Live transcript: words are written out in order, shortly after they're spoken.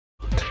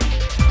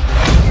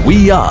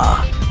We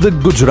are the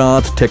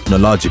Gujarat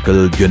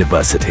Technological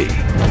University.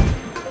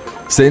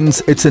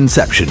 Since its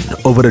inception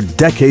over a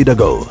decade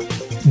ago,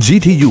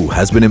 GTU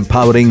has been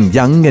empowering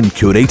young and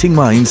curating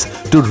minds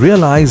to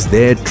realize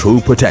their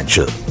true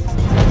potential.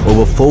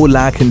 Over 4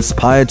 lakh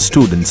inspired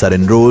students are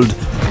enrolled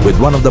with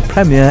one of the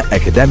premier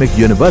academic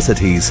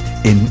universities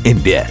in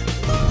India.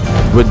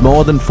 With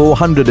more than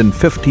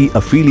 450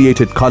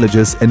 affiliated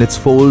colleges in its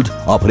fold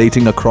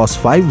operating across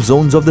 5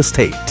 zones of the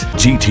state,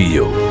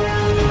 GTU,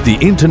 the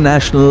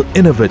International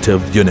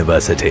Innovative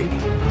University,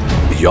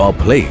 your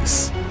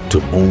place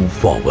to move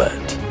forward.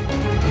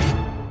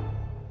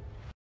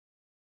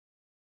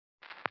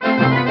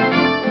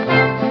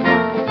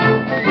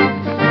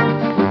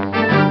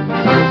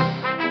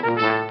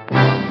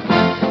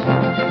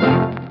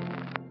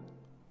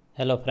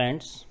 Hello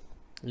friends,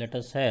 let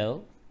us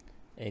have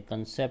a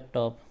concept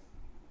of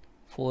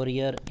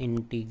Fourier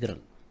integral.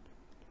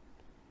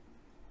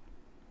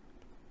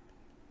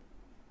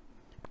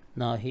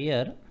 Now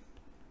here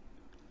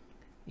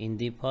in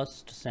the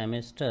first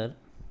semester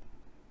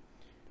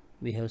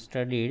we have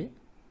studied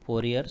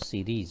Fourier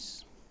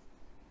series.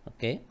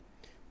 Okay,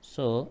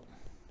 so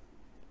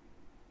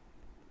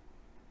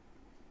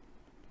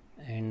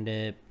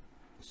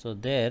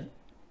there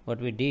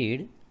what we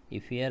did,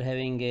 if we are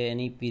having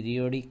any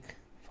periodic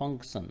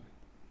function,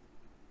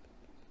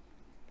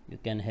 you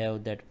can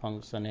have that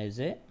function as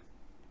a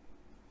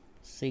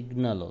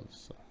signal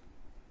also,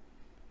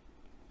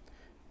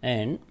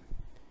 and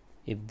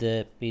if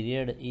the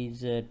period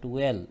is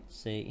 2L,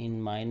 say in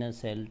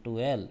minus L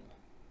to L,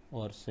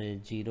 or say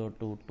 0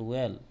 to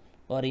 2L,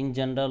 or in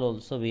general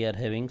also we are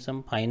having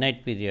some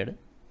finite period,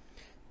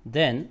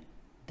 then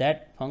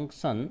that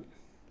function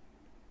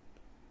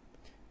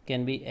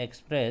can be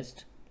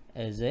expressed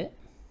as a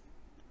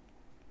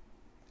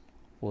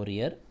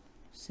Fourier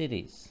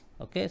series.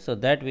 Okay, so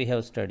that we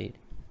have studied.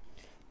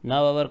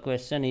 Now our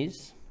question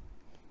is,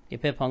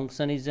 if a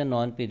function is a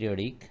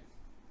non-periodic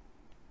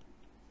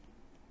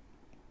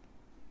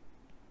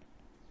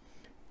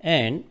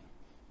and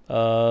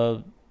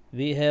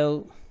we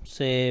have,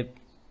 say,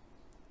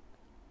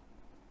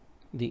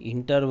 the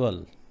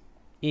interval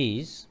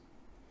is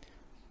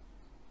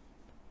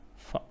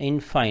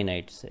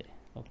infinite, say,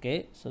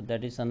 okay, so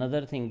that is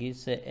another thing is,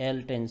 say,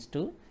 L tends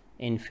to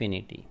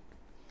infinity.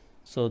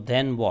 So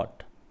then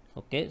what?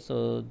 Okay,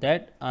 so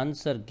that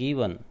answer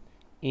given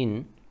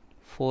in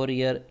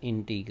Fourier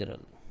integral.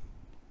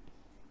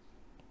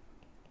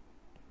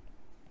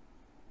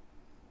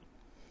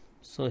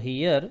 So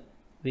here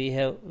we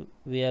are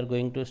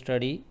going to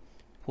study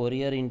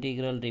Fourier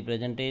integral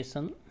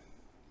representation,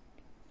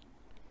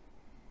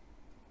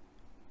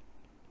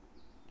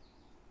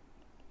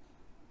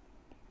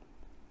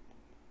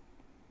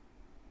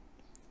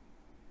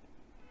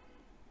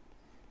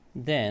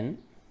 then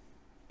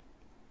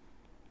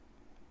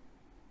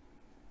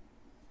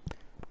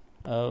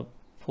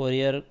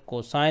Fourier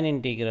cosine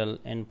integral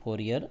and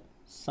Fourier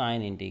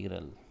sine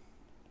integral.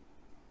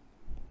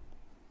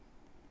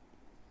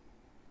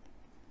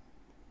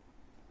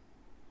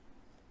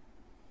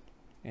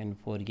 And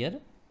Fourier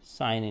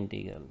sine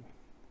integral.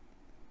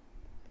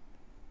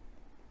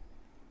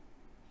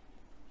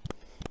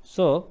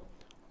 So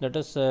let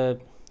us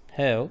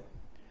have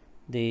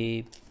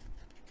the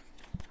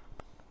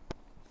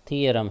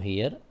theorem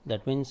here.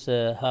 That means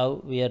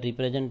how we are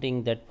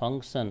representing that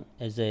function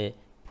as a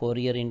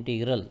Fourier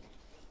integral.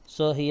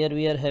 So here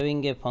we are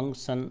having a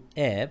function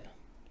f,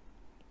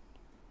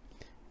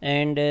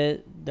 and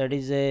that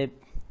is a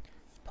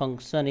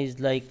function is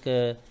like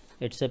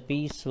it's a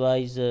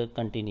piecewise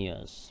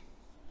continuous.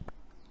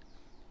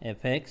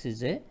 Fx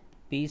is a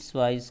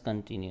piecewise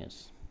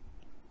continuous.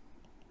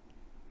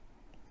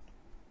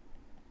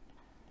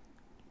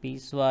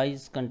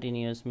 Piecewise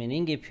continuous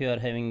meaning, if you are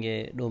having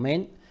a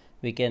domain,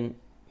 we can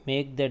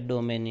make that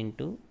domain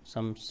into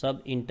some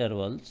sub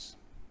intervals,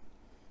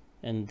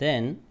 and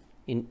then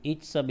in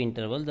each sub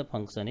interval the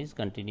function is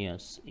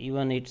continuous.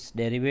 Even its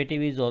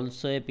derivative is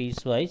also a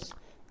piecewise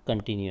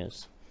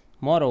continuous.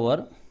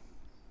 Moreover,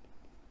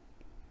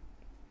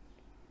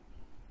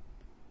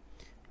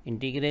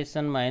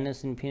 integration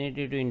minus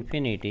infinity to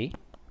infinity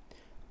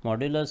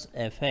modulus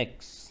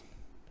fx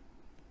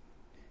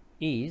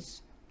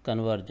is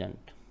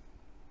convergent.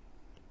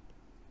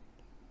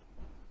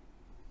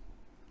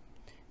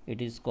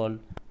 It is called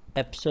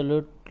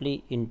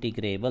absolutely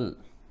integrable.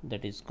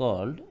 That is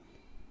called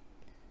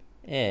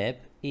f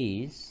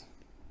is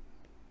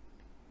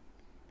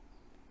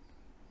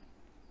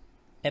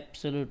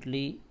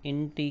absolutely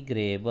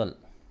integrable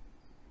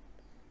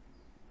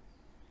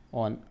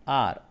on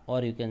R,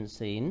 or you can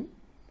say in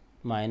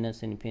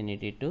minus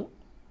infinity to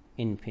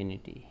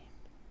infinity.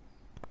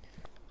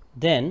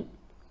 Then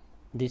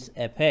this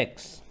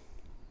fx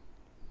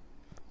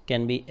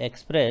can be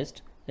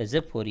expressed as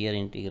a Fourier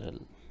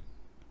integral,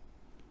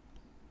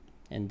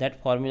 and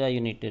that formula you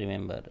need to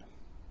remember.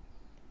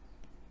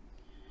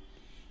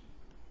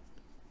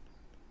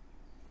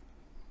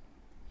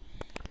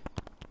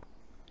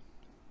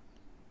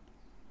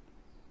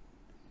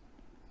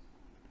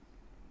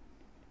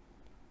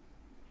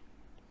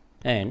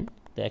 and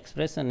the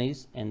expression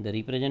is, and the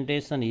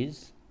representation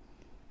is,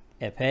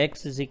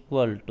 fx is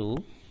equal to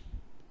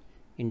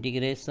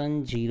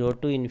integration 0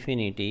 to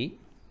infinity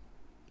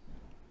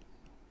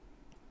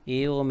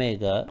a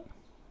omega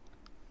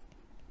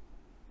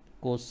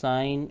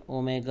cosine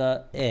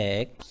omega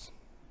x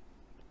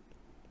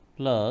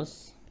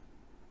plus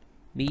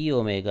b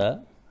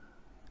omega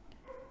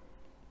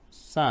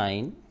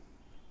sine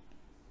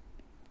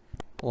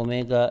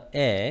omega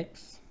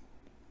x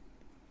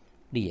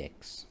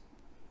dx,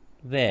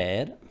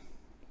 where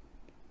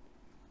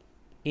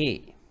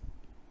a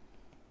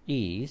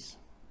is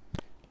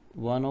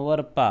 1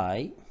 over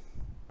pi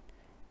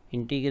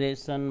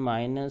integration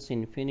minus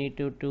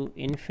infinity to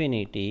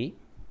infinity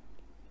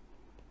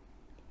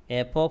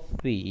f of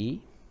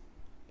v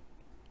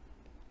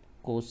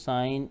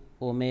cosine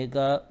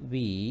omega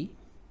v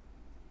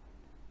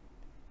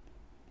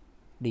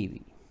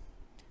dv,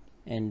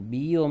 and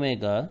b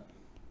omega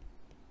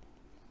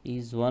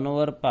is 1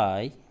 over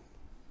pi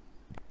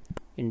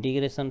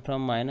integration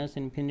from minus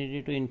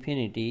infinity to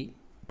infinity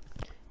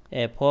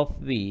f of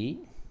v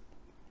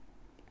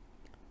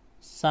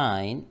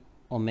sine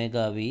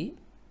omega v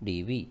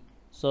dv.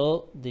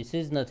 So this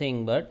is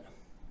nothing but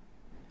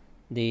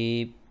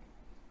the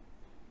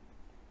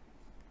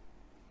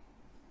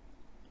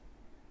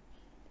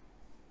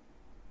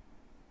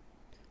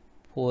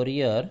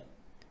Fourier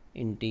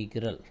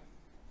integral.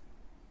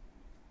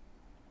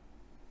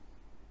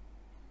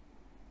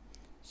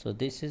 So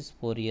this is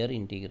Fourier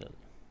integral.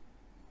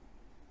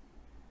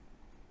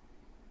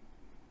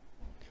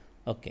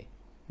 Okay,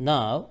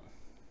 now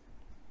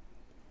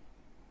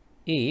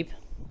if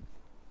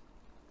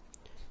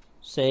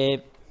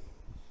say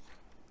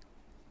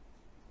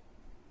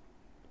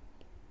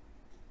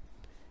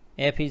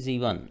f is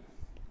even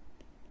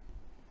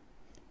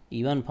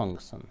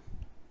function,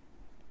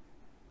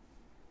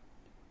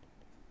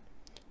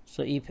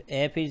 so if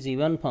f is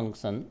even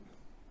function,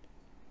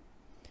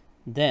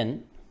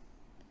 then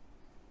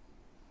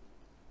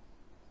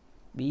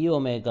b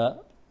omega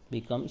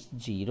becomes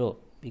 0,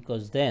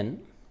 because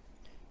then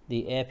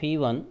the f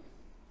even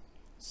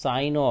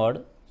sine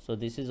odd, so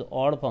this is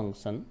odd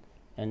function,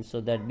 and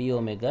so that b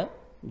omega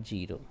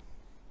 0,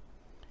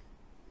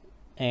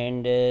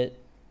 and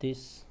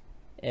this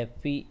f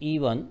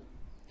even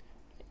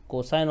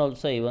cosine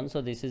also even,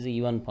 so this is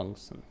even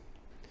function.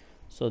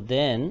 So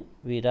then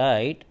we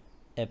write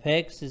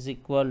fx is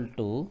equal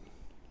to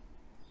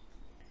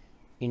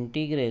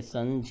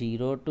integration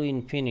 0 to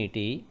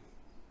infinity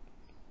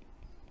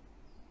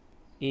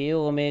a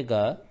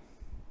omega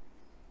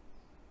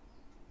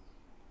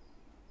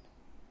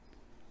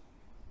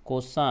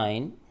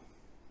cosine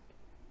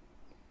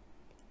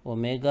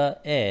omega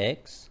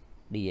x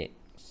dx.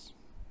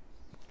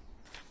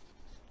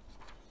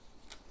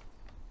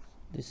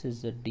 This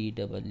is the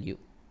dw.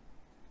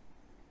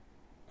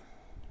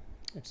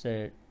 It's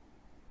a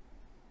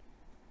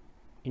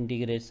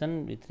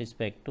integration with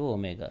respect to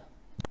omega.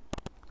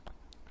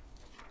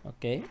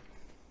 Okay,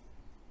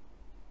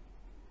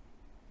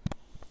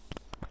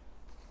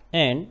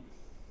 and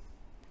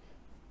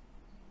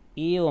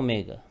e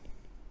omega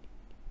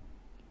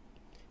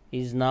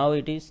is now,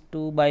 it is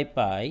 2 by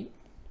pi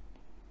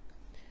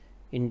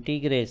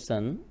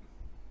integration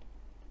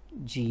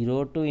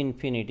 0 to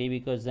infinity,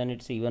 because then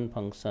it's even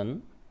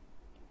function,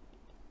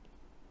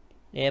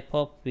 f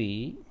of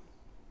v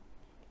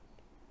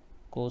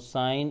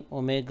cosine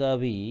omega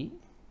v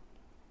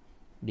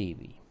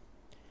dv.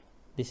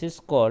 This is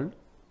called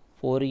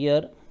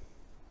Fourier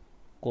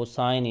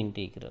cosine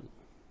integral.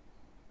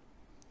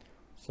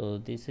 So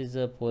this is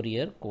a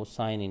Fourier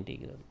cosine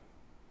integral.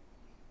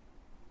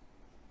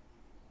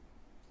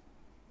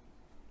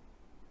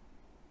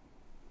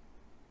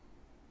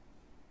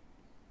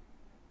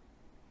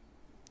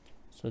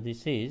 So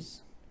this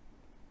is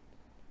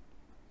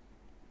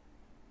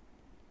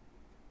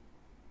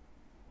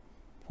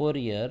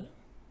Fourier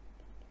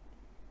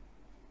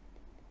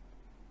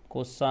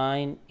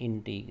cosine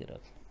integral.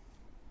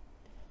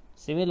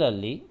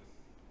 Similarly,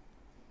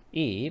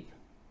 if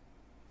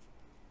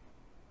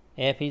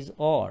f is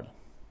odd,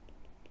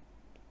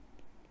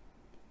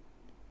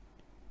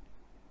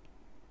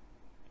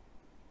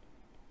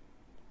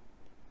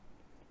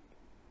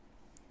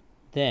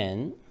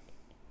 then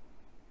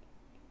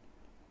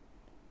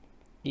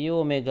a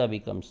omega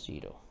becomes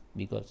 0,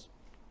 because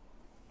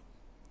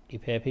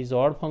if f is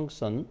odd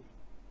function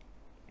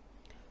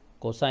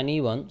cosine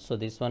even, so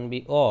this one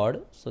be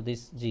odd, so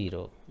this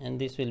 0,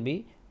 and this will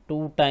be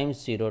 2 times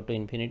 0 to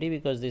infinity,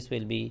 because this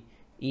will be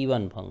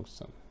even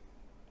function.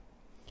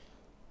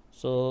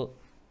 So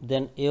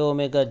then a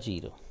omega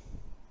 0,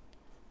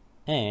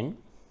 and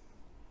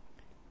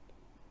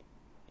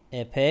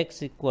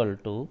fx equal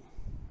to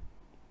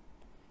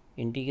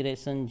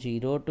integration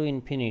 0 to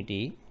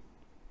infinity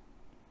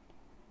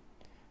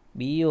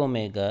b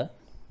omega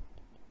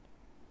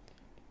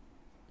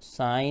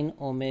sine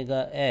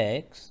omega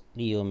x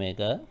d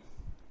omega,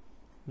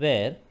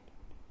 where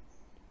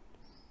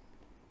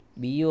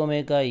b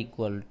omega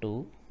equal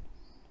to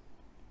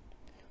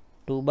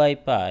 2 by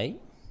pi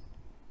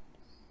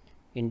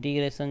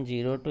integration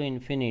 0 to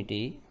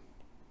infinity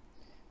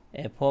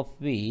f of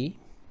v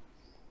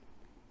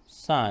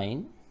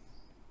sine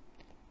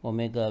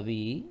omega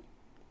v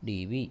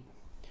dv.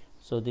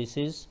 So this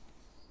is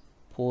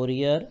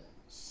Fourier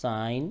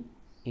sine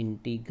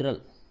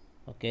integral.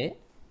 Okay,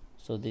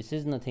 so this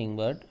is nothing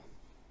but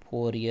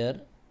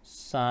Fourier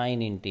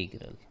sine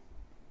integral.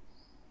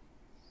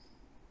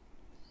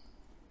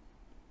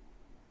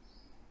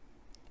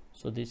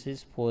 So this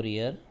is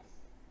Fourier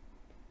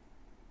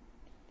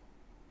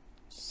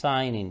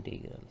sine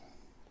integral.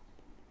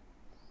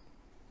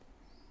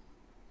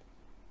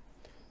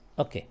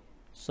 Okay,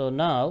 so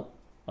now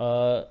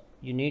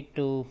you need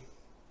to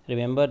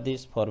remember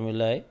this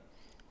formula.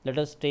 Let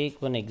us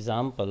take one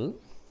example.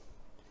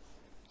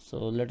 So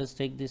let us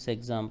take this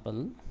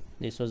example.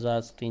 This was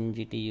asked in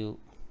GTU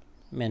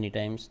many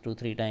times,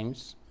 2-3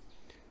 times.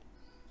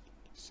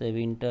 Say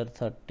winter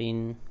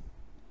 13,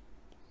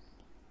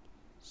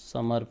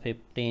 summer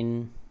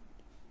 15,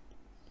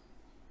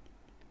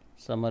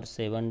 summer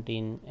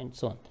 17, and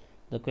so on.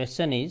 The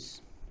question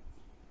is,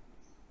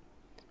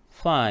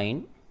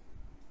 find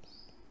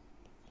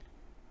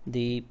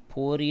the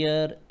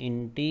Fourier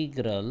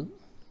integral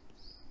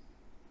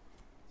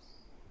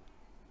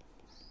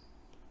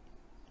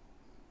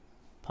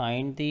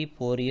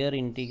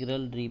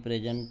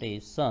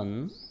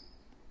representation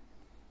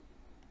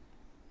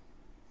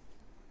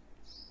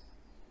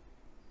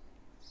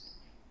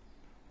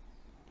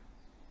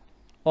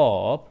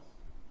of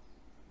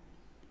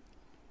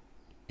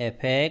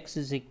fx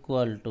is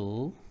equal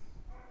to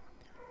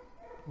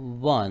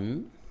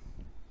 1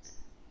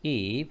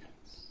 if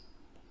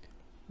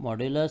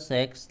modulus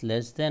x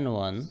less than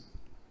 1,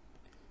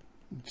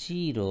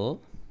 0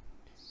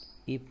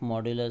 if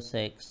modulus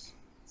x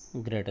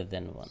greater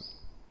than 1.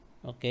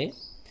 Okay,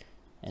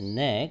 and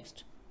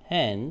next,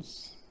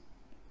 hence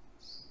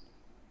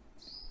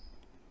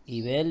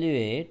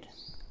evaluate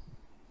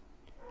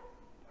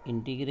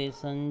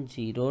integration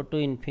 0 to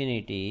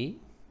infinity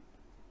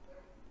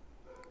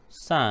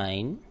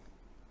sine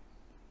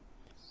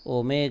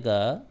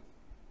omega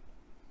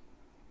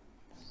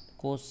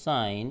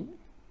cosine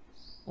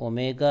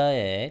omega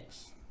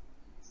x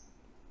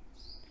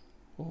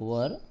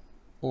over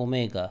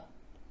omega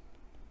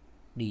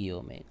d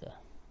omega.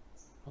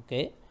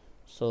 Okay,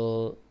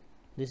 so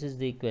this is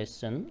the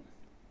question,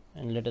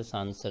 and let us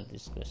answer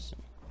this question.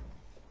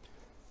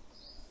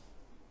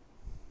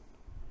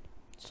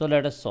 So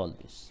let us solve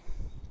this.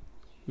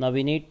 Now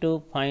we need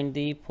to find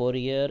the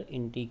Fourier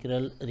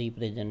integral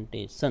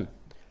representation.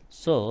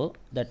 So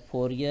that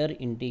Fourier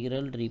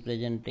integral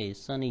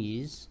representation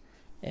is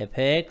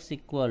fx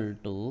equal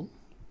to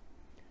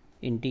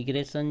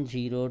integration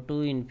 0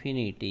 to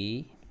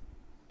infinity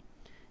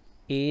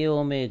a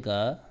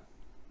omega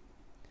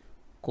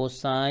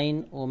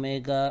cosine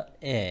omega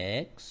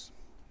x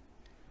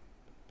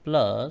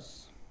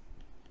plus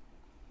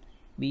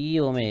b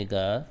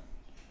omega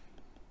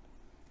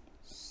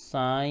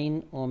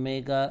sine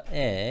omega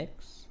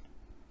x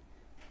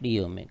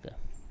d omega,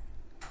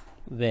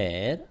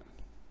 where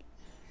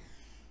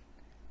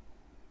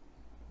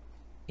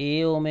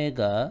a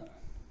omega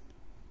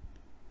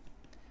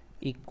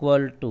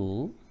equal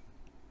to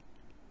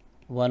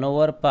 1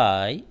 over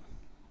pi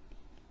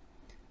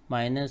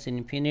minus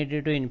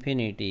infinity to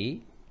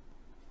infinity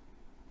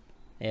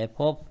f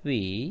of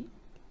v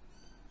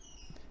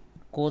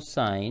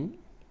cosine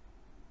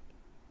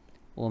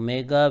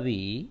omega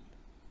v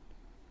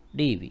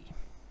dv,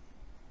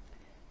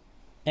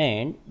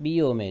 and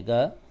b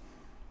omega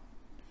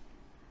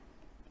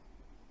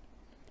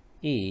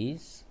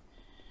is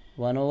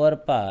 1 over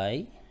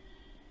pi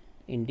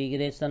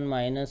integration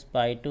minus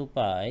pi to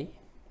pi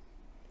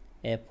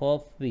f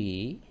of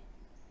v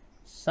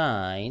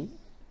sine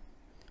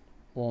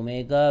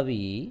omega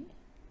v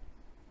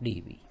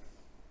dv.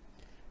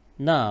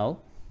 Now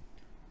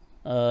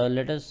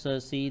let us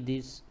see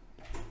this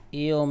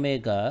a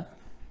omega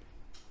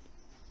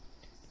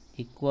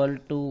equal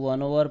to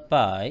 1 over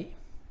pi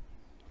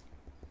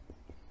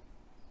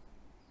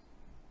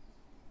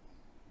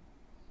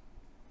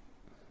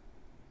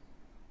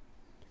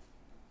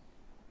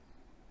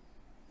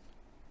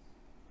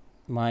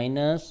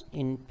minus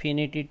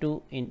infinity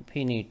to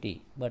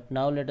infinity. But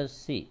now let us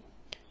see,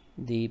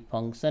 the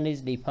function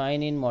is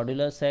defined in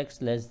modulus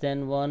x less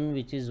than 1,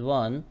 which is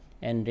 1,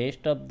 and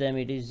rest of them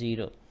it is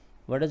 0.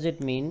 What does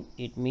it mean?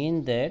 It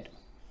means that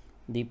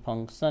the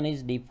function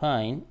is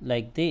defined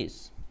like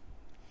this.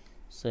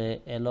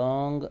 Say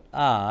along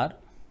R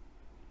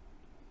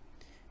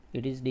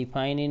it is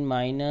defined in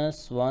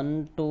minus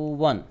 1 to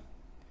 1.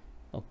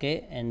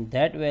 Okay, and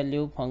that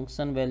value,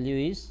 function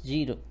value is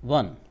 0,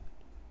 1.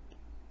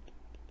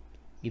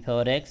 If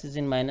our x is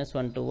in minus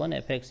 1 to 1,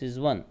 fx is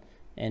 1,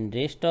 and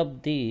rest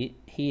of the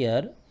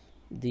here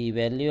the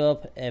value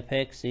of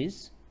fx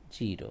is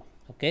 0.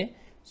 Okay,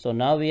 so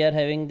now we are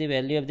having the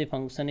value of the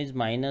function is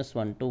minus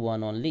 1 to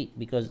 1 only,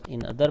 because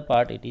in other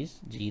part it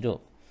is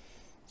 0.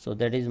 So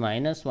that is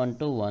minus 1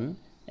 to 1,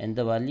 and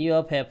the value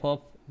of f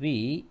of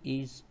v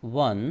is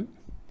 1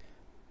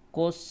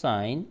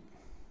 cosine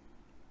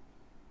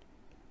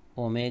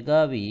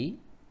omega v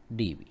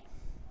dv.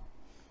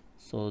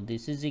 So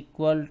this is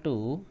equal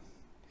to,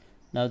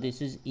 now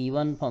this is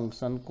even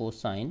function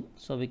cosine,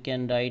 so we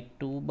can write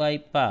 2 by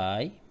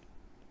pi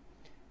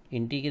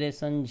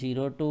integration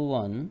 0 to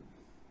 1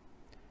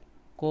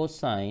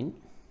 cosine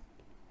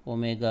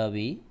omega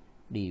v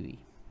dv,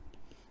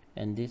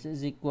 and this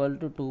is equal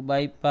to 2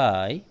 by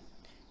pi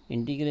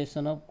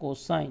integration of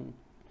cosine,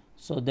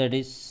 so that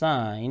is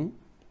sine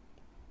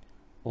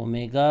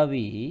omega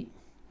v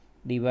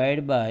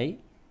divided by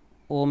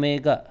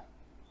omega,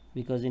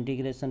 because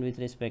integration with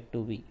respect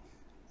to v,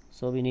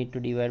 so we need to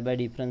divide by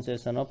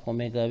differentiation of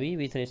omega v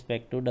with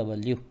respect to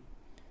with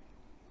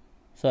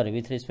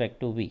respect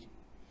to v,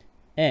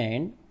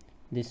 and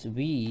this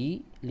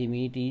v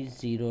limit is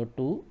 0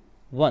 to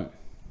 1.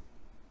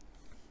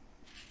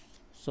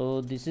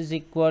 So this is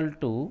equal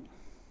to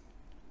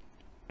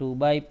 2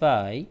 by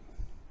pi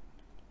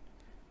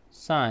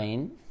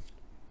sine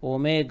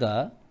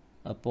omega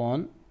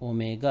upon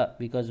omega,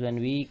 because when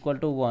v equal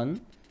to 1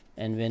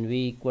 and when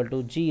v equal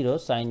to 0,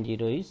 sine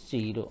 0 is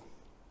 0.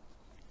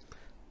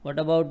 What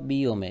about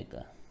b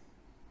omega?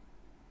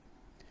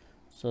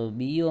 So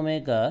b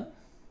omega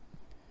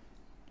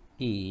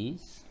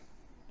is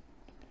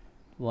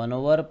 1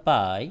 over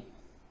pi,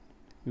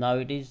 now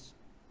it is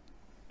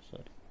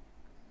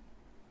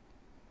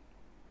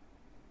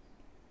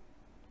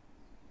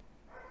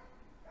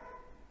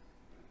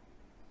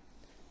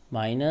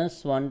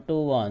minus 1 to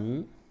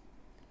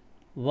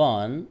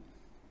 1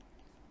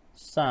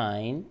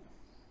 sine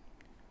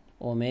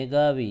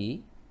omega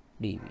v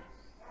dv.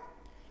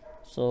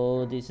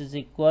 So this is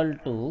equal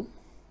to,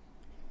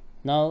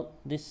 now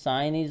this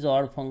sine is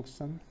odd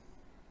function,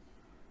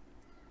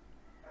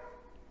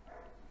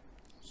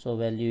 so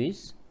value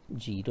is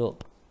 0.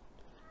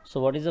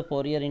 So what is the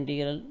Fourier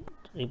integral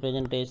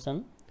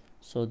representation?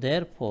 So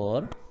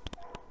therefore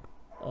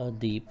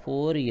the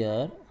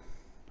Fourier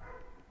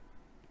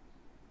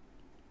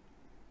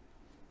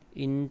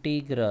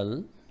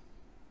integral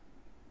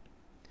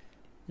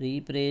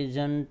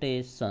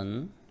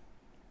representation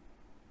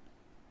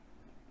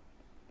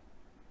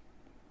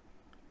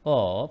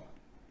of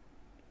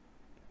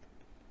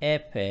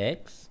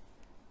fx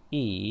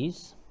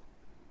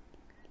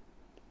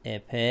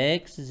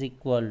is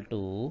equal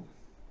to,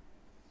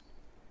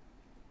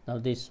 now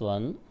this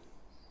one,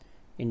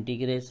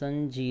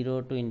 integration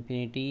 0 to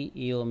infinity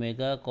a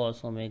omega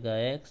cos omega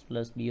x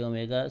plus b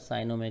omega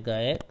sin omega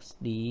x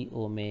d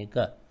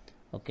omega.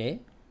 Okay,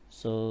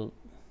 so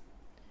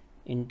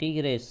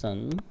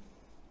integration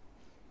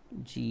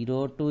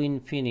 0 to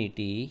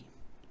infinity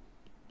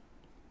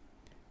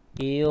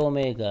a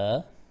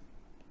omega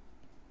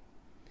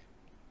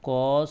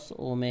cos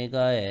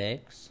omega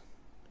x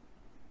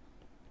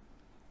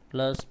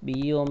plus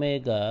b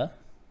omega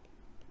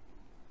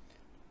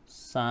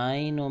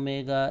sin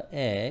omega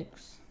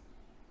x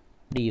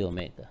d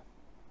omega.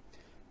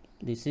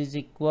 This is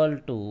equal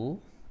to,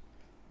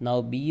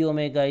 now b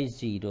omega is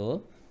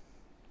 0,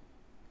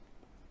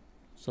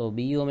 so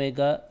b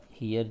omega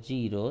here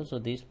 0, so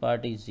this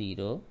part is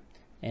 0,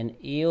 and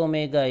a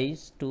omega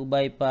is 2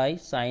 by pi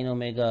sin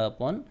omega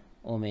upon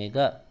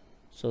omega.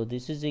 So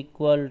this is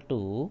equal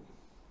to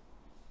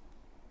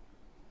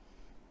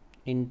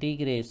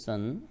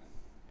integration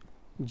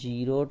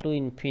 0 to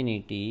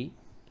infinity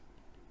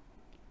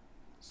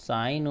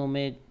sin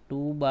omega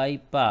 2 by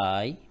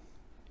pi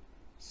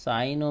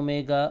sin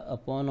omega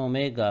upon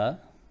omega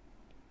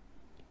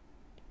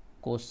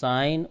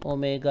cosine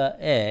omega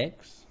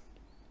x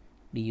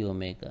d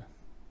omega,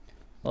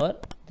 or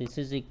this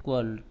is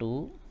equal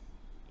to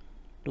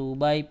 2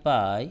 by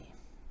pi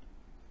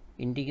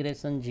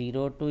integration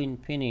 0 to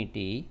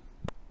infinity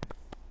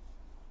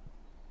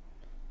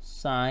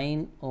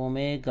sin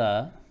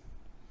omega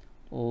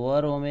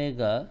over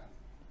omega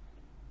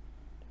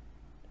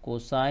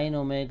cosine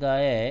omega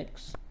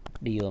x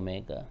d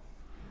omega.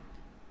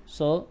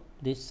 So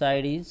this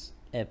side is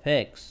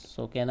fx,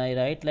 so can I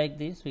write like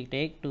this? We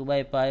take 2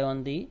 by pi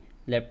on the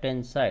left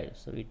hand side,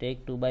 so we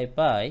take 2 by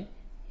pi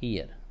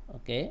here.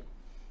 Okay,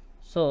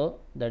 so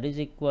that is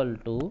equal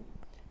to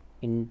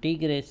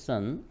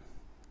integration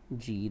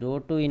 0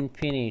 to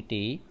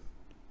infinity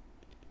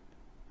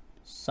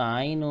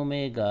sin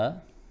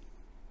omega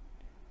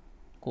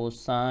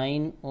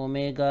cosine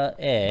omega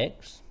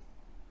x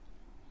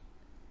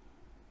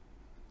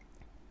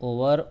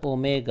over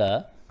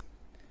omega,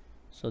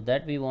 so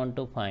that we want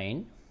to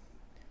find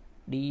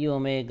d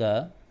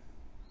omega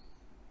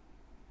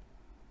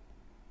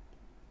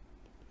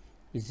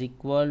is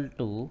equal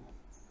to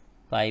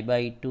pi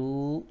by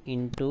 2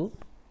 into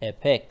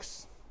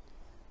fx.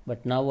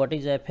 But now what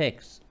is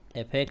fx?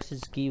 Fx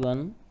is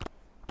given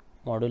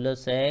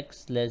modulus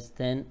x less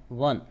than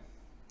 1,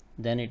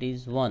 then it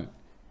is 1,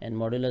 and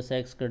modulus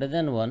x greater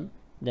than 1,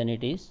 then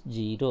it is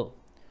 0.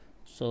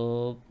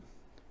 So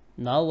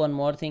now one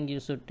more thing you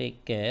should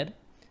take care,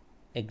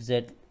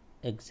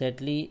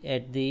 exactly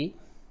at the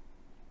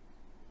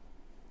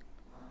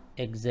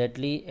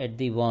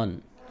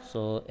 1.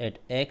 So at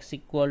x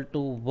equal to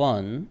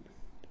 1,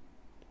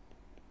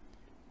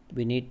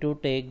 we need to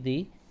take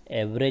the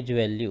average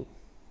value.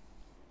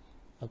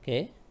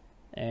 okay,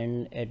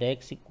 and at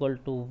x equal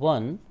to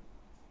 1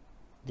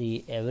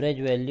 the average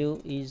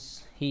value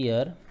is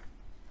here.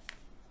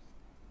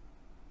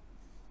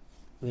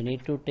 We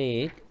need to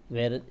take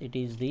where it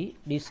is the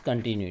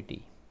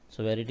discontinuity.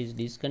 So where it is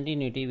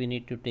discontinuity, we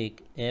need to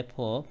take f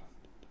of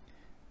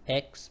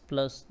x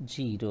plus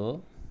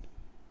 0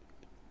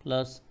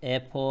 plus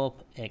f of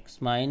x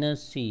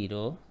minus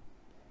 0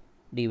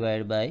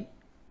 divided by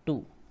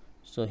 2.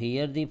 So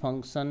here the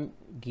function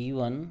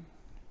given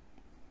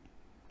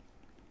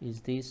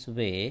is this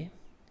way.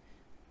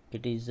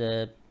 It is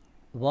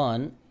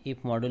 1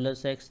 if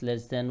modulus x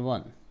less than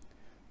 1.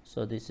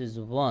 So this is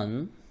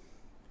 1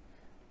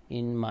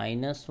 in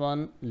minus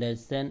 1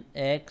 less than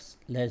x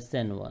less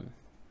than 1,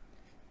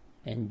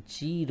 and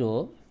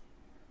 0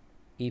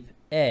 if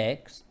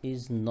x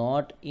is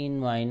not in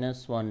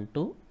minus 1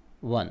 to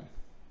 1.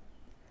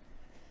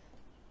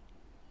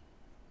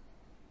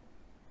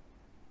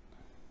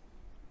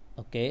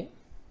 Okay,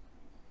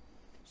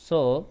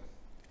 so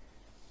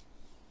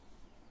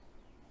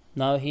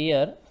now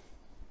here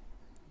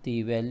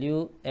the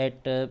value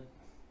at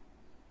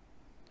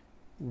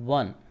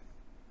 1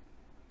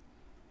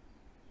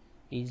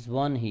 is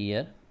 1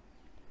 here.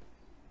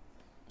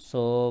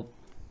 So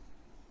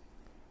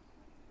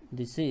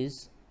this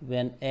is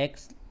when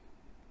x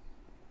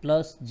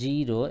plus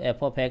 0,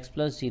 f of x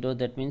plus 0,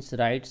 that means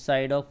right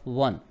side of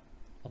 1.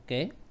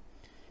 Okay,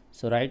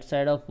 so right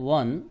side of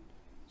 1,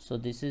 so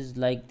this is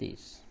like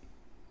this.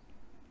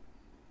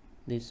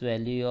 This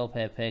value of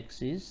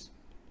fx is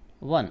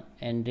 1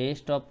 and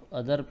rest of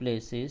other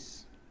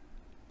places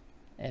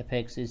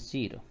fx is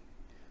 0.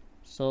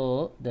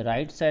 So the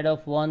right side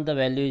of 1 the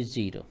value is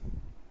 0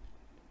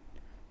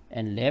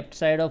 and left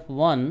side of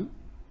 1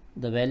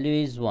 the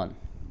value is 1.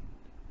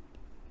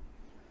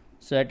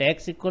 So at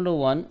x equal to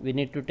 1 we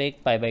need to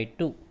take pi by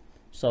 2.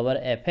 So our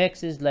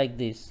fx is like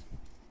this,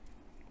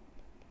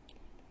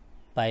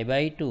 pi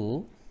by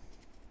 2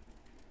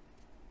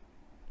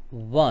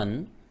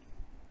 1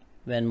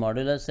 when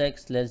modulus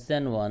x less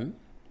than 1,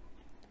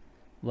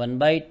 1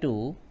 by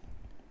 2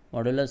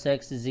 modulus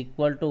x is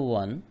equal to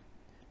 1,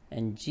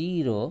 and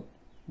 0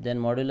 then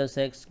modulus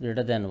x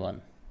greater than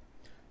 1.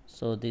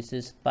 So this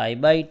is pi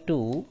by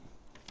 2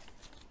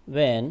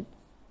 when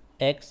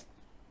x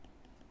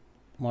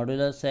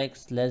modulus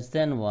x less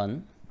than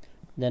 1,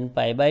 then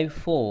pi by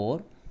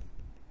 4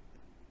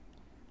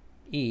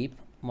 if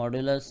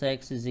modulus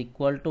x is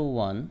equal to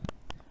 1,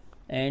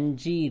 and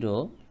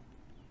 0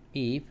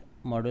 if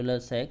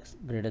modulus x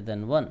greater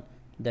than 1.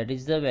 That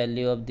is the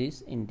value of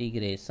this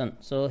integration.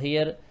 So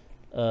here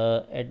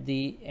at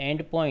the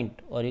end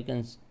point, or you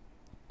can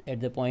at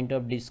the point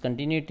of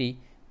discontinuity,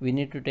 we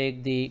need to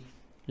take the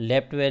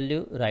left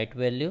value, right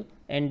value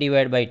and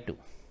divide by 2.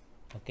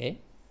 Okay,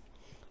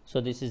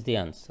 so this is the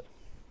answer.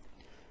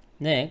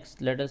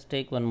 Next, let us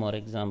take one more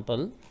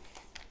example.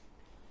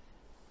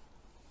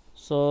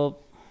 So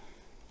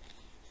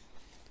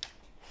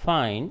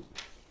find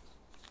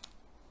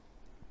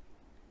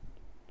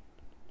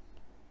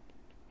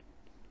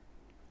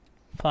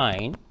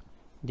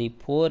the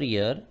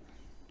Fourier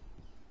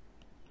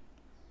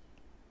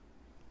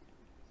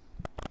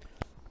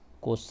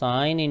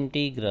cosine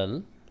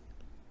integral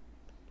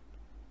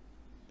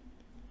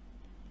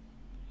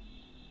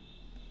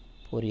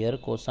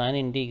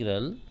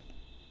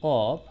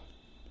of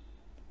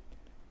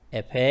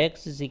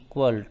fx is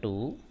equal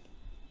to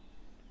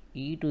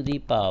e to the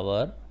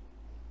power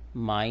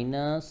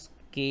minus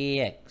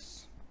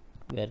kx,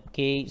 where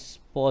k is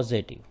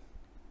positive,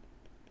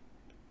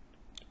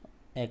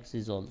 x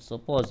is also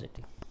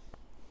positive.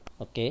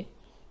 Okay,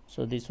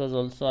 so this was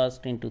also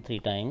asked into 3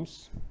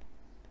 times,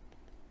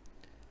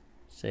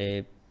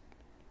 say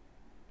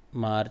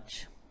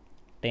March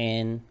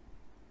 10,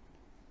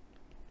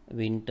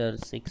 winter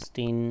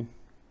 16,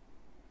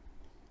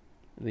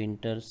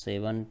 winter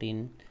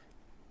 17.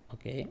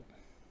 Okay,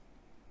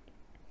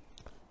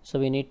 so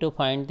we need to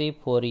find the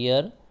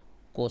Fourier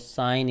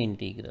cosine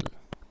integral.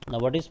 Now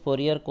what is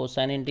Fourier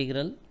cosine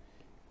integral?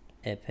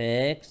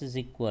 Fx is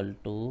equal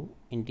to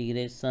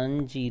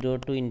integration 0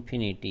 to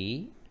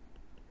infinity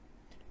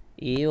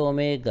a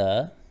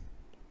omega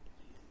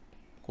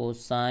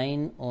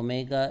cosine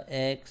omega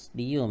x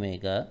d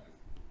omega,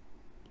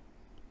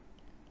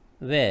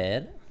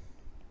 where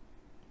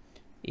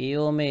a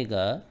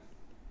omega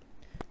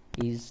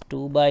is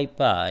 2 by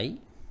pi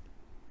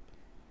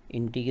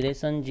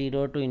integration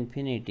 0 to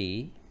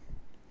infinity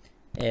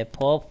f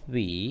of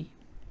v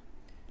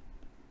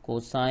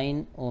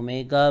cosine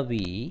omega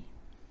v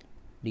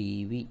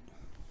dv.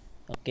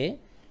 Okay,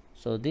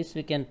 so this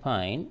we can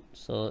find.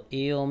 So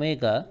a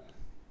omega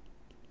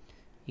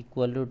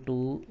equal to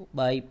 2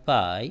 by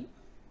pi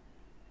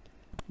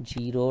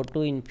 0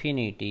 to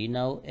infinity.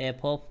 Now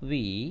f of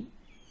v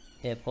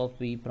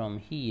from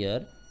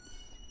here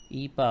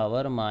e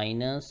power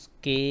minus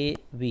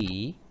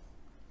kv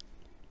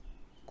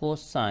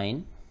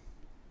cosine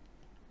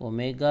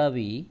omega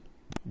v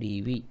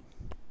dv.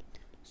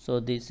 So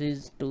this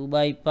is 2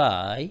 by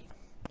pi.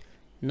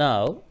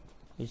 Now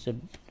we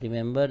should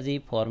remember the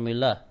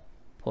formula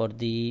for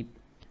the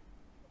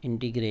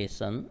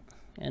integration,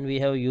 and we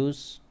have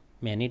used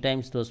many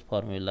times those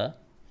formula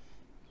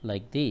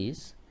like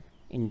this: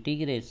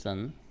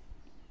 integration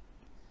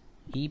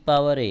e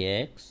power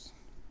ax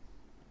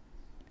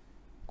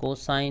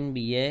cosine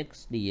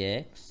bx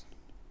dx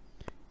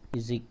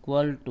is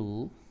equal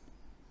to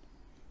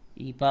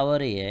e power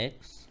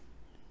ax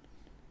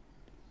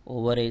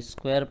over a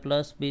square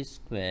plus b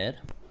square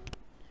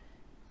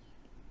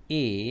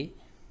a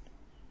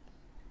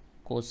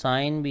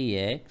cosine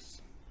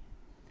bx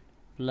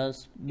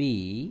plus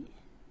b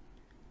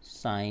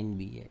sine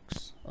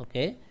bx.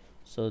 Okay,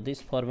 so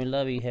this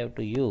formula we have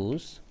to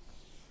use.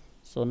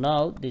 So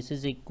now this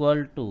is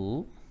equal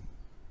to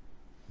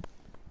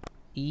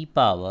e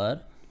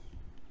power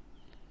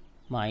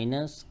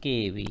minus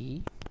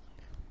kv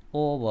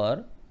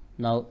over,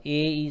 now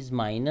a is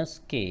minus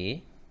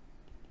k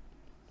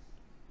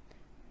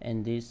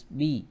and this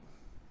b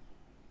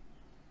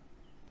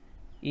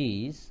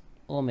is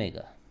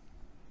omega.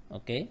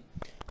 Okay,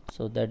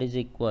 so that is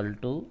equal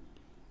to,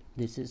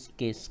 this is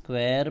k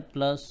square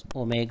plus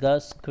omega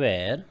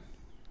square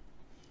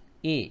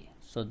a,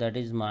 so that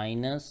is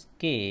minus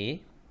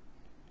k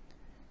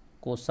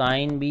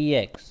cosine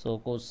bx, so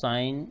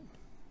cosine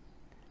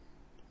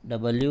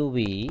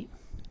wb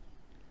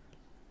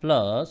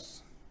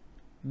plus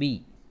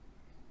b,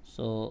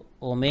 so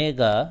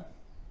omega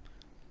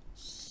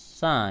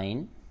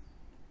sine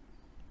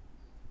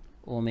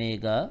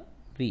omega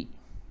b.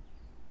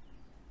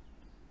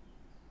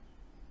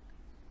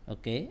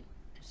 Okay,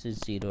 this is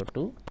 0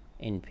 to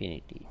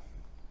infinity.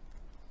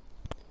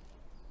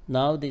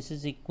 Now this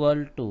is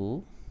equal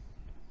to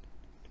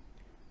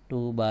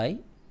 2 by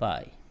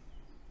pi.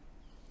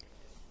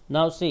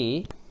 Now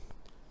see,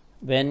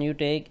 when you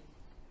take,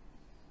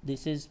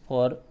 this is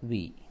for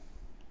v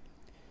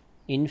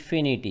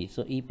infinity,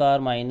 so e power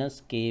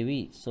minus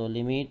kv, so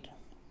limit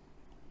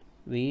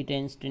v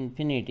tends to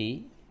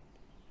infinity,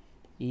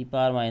 e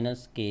power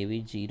minus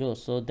kv 0,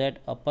 so that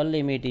upper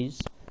limit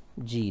is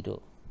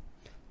 0.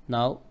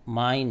 Now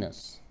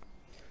minus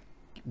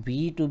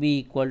v to be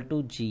equal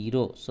to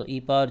 0, so e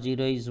power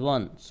 0 is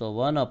 1, so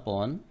 1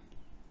 upon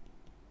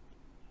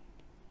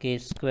k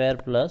square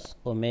plus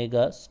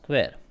omega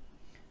square,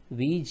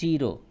 v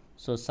 0,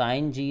 so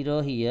sine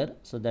 0 here,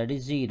 so that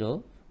is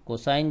 0,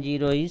 cosine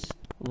 0 is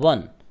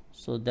 1,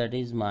 so that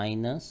is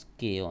minus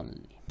k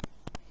only.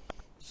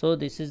 So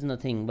this is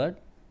nothing but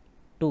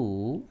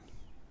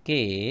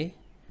 2k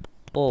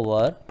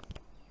over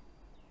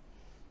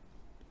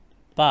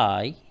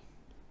pi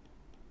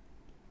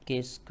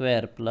k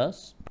square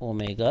plus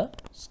omega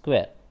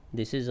square.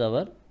 This is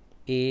our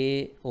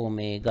a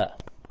omega.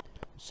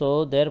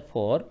 So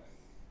therefore,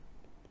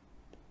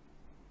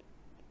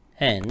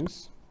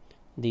 hence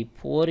the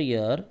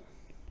Fourier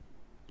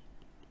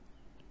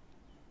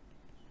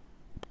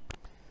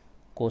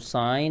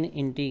cosine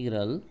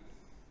integral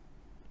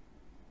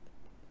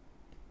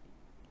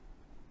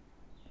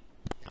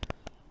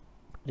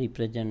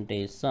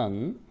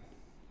representation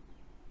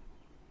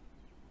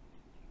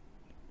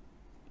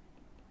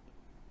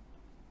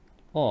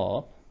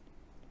of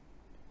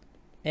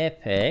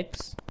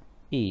fx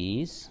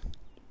is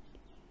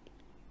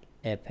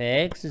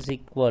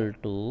equal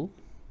to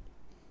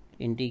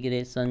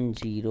integration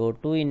 0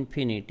 to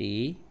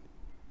infinity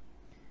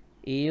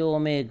a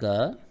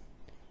omega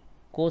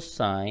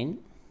cosine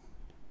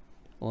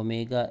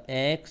omega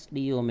x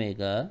d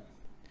omega,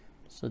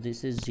 so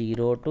this is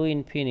 0 to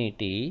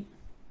infinity.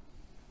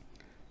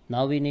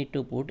 Now we need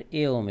to put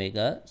a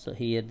omega, so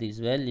here this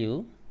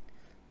value,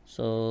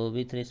 so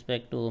with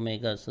respect to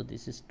omega, so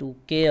this is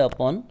 2k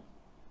upon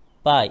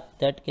pi,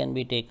 that can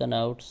be taken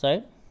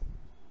outside,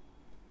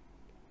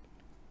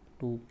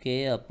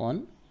 2k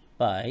upon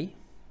pi,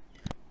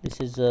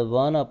 this is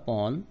 1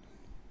 upon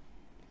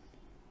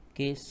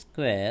k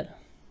square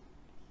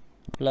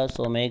plus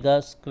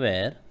omega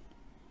square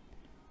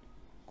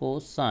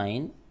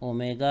cosine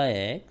omega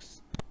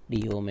x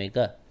d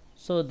omega.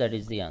 So that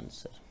is the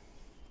answer.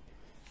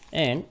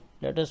 And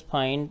let us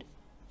find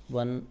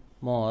one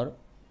more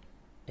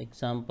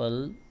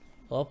example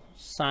of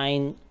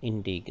sine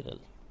integral.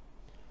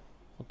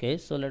 Okay,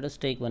 so let us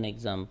take one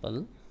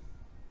example.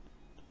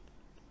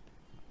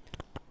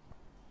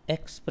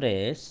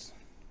 Express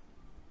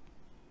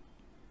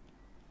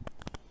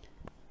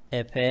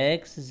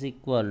fx is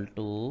equal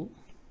to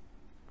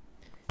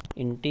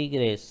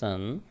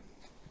integration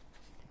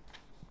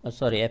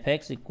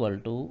fx equal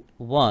to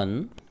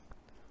 1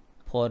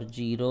 for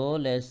 0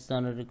 less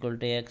than or equal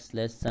to x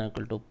less than or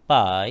equal to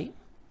pi,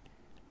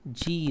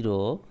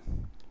 0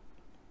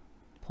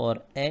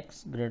 for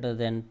x greater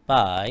than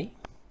pi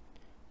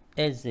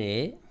as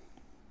a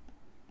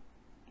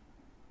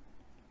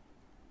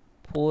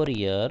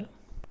Fourier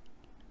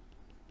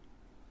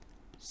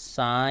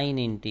sine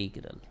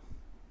integral,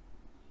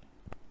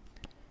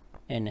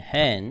 and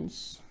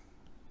hence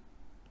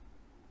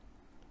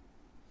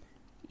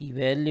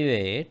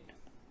evaluate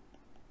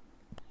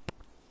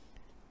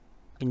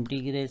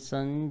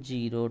integration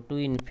 0 to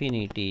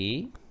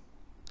infinity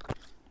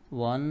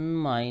 1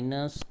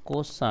 minus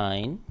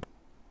cosine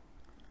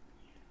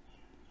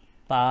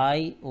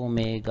pi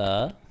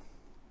omega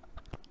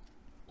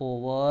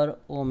over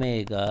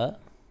omega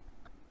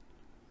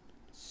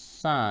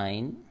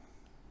sine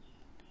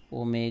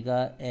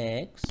omega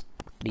x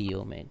d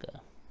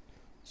omega.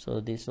 So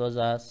this was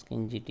asked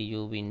in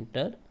GTU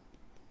Winter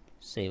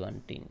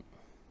 17.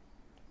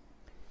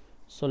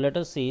 So let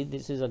us see,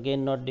 this is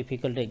again not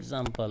difficult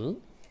example.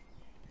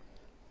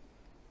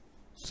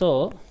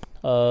 So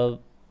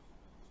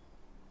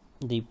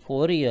the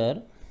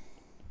Fourier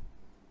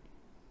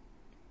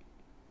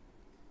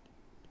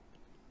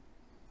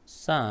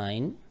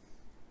sine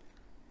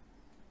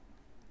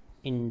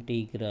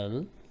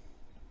integral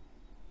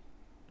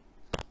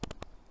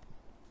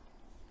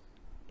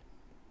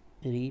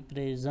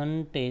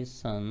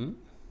representation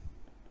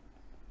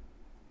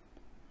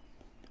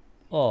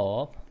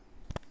of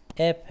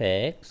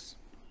fx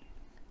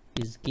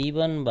is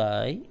given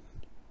by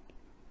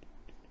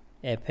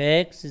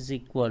fx is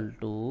equal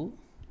to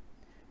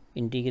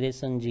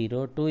integration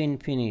 0 to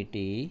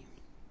infinity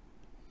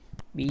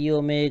b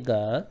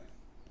omega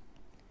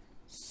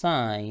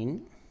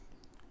sine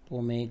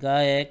omega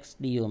x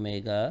d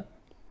omega,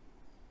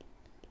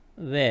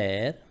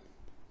 where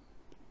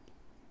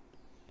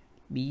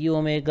b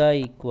omega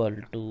equal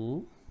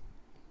to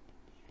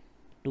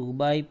 2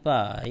 by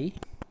pi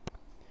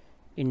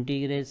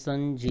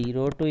integration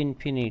 0 to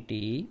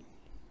infinity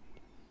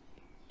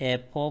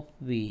f of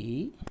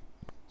v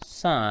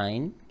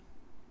sine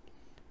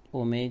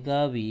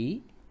omega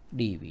v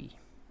dv.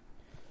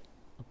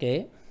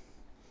 Okay,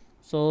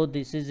 so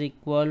this is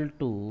equal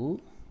to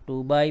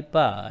 2 by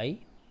pi.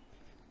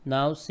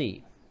 Now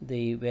see,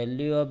 the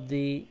value of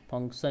the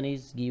function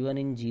is given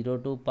in 0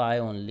 to pi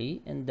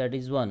only, and that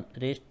is 1.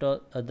 Rest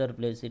of other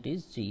place it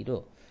is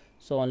 0.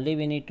 So only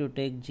we need to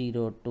take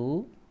 0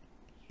 to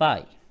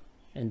pi,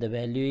 and the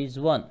value is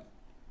 1.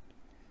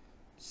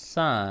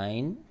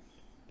 Sine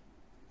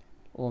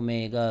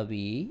omega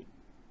v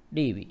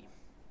dv,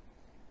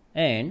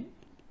 and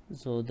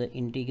so the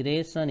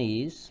integration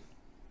is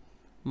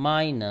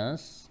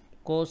minus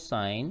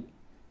cosine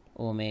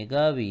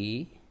omega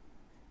v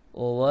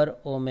over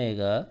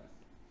omega,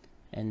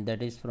 and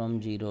that is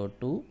from 0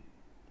 to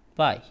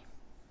pi.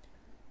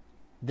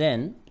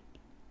 Then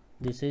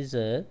this is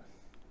a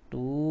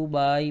 2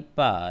 by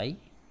pi.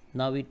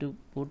 Now we to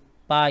put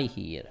pi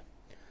here,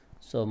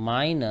 so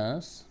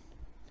minus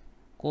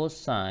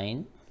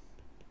cosine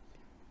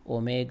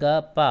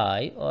omega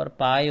pi or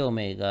pi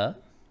omega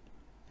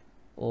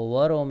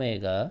over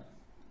omega,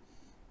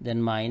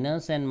 then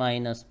minus and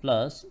minus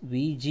plus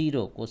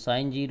v0,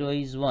 cosine 0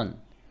 is 1,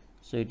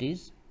 so it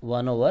is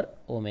 1 over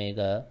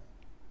omega,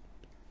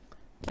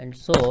 and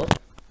so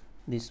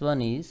this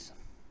one is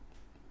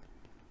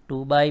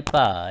 2 by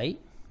pi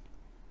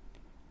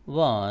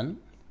 1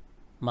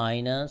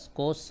 minus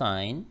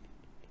cosine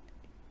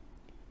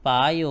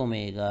pi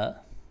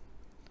omega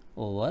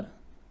over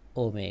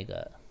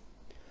omega.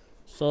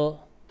 So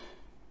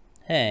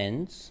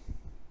hence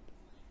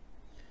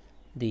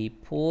the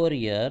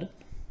Fourier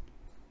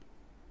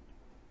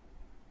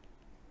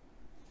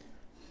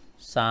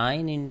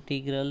sine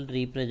integral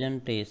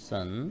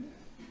representation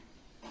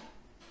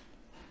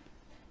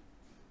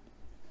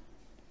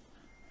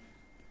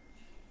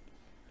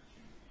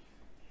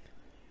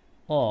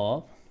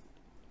of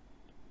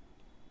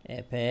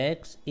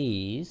fx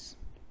is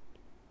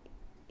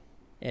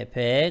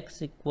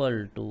fx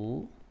equal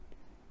to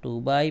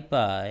 2 by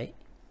pi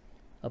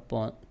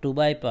upon 2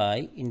 by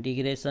pi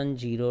integration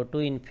 0 to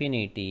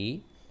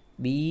infinity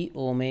b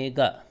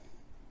omega,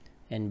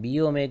 and b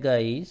omega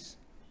is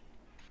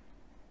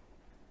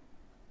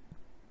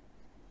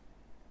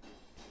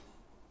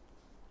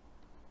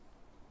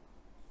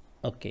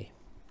okay.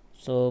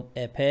 So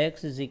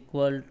fx is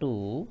equal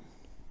to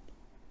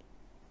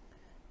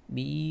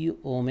b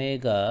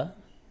omega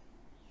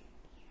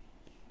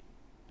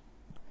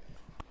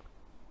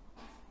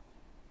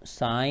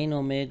sine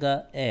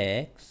omega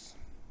x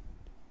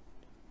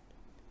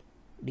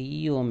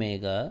d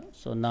omega.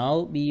 So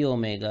now b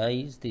omega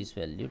is this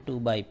value 2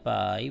 by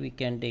pi. We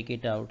can take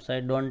it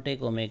outside. Don't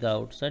take omega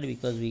outside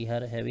because we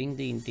are having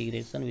the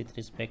integration with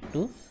respect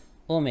to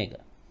omega.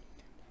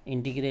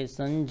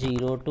 Integration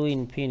 0 to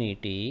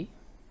infinity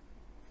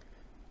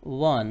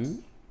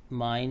 1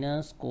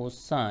 minus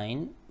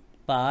cosine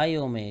pi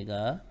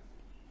omega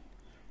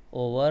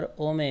over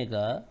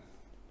omega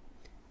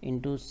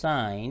into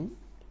sine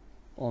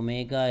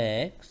omega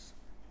x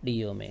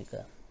d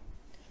omega.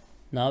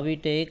 Now we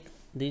take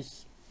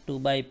this 2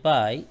 by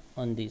pi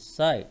on this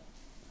side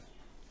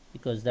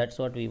because that's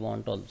what we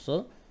want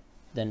also.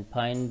 Then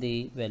find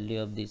the value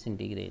of this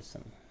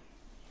integration.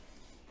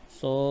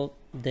 So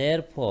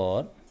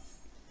therefore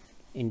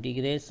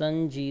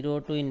integration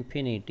 0 to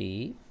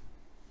infinity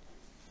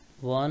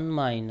 1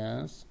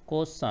 minus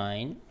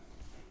cosine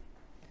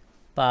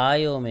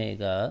pi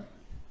omega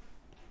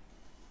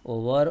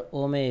over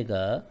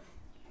omega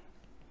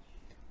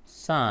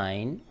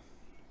sine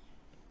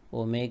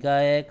omega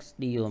x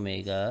d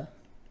omega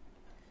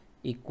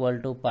equal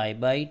to pi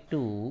by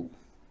 2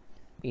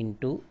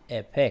 into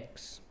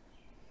fx.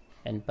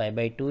 and pi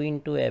by 2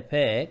 into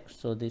fx.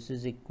 So this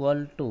is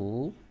equal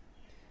to,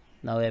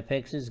 now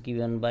fx is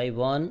given by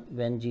 1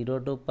 when 0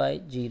 to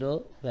pi,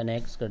 0 when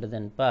x greater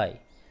than pi.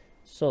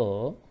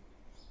 So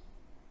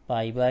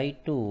pi by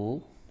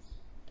 2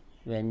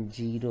 when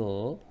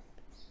 0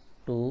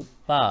 to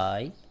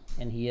pi,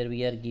 and here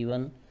we are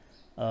given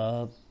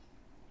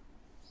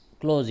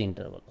close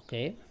interval,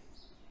 okay,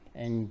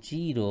 and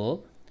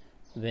 0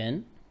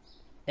 when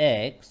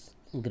x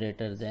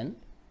greater than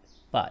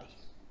pi.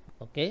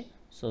 Okay,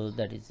 so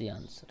that is the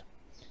answer.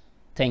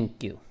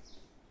 Thank you.